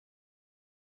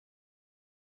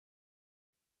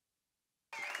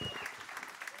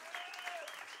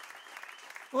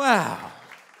Wow.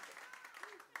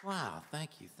 Wow,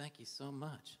 thank you so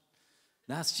much.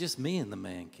 Now it's just me in the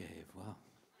man cave. Well,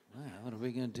 wow, what are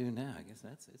we going to do now? I guess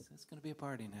it's going to be a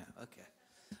party now. Okay.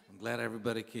 I'm glad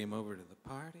everybody came over to the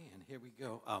party, and here we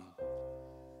go.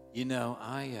 You know,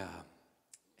 I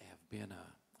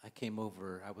came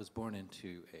over, I was born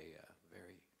into a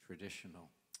very traditional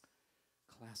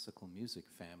classical music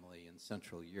family in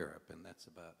Central Europe, and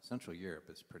Central Europe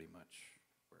is pretty much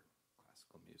where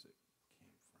classical music came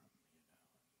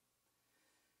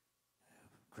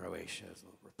from, Croatia is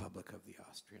a republic of the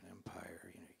Austrian Empire,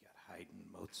 you got Haydn,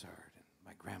 Mozart, and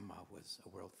my grandma was a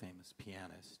world-famous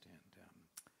pianist, and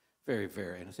very,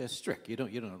 very, and it's strict. You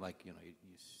don't like, you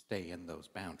stay in those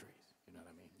boundaries, you know what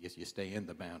I mean? You stay in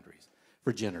the boundaries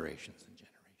for generations and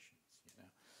generations,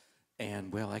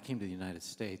 And, well, I came to the United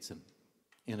States, and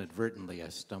inadvertently I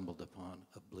stumbled upon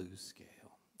a blues scale,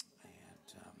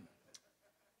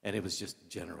 and it was just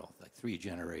general, like 3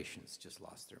 generations just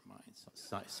lost their minds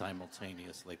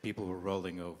simultaneously. People were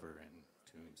rolling over in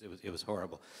tunes. It was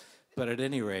horrible. But at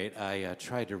any rate, I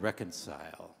tried to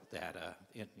reconcile that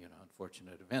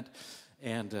unfortunate event,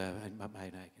 and I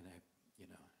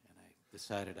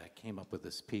decided, I came up with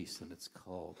this piece, and it's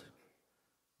called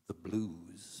 "The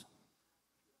Blues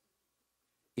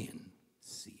in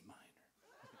C minor."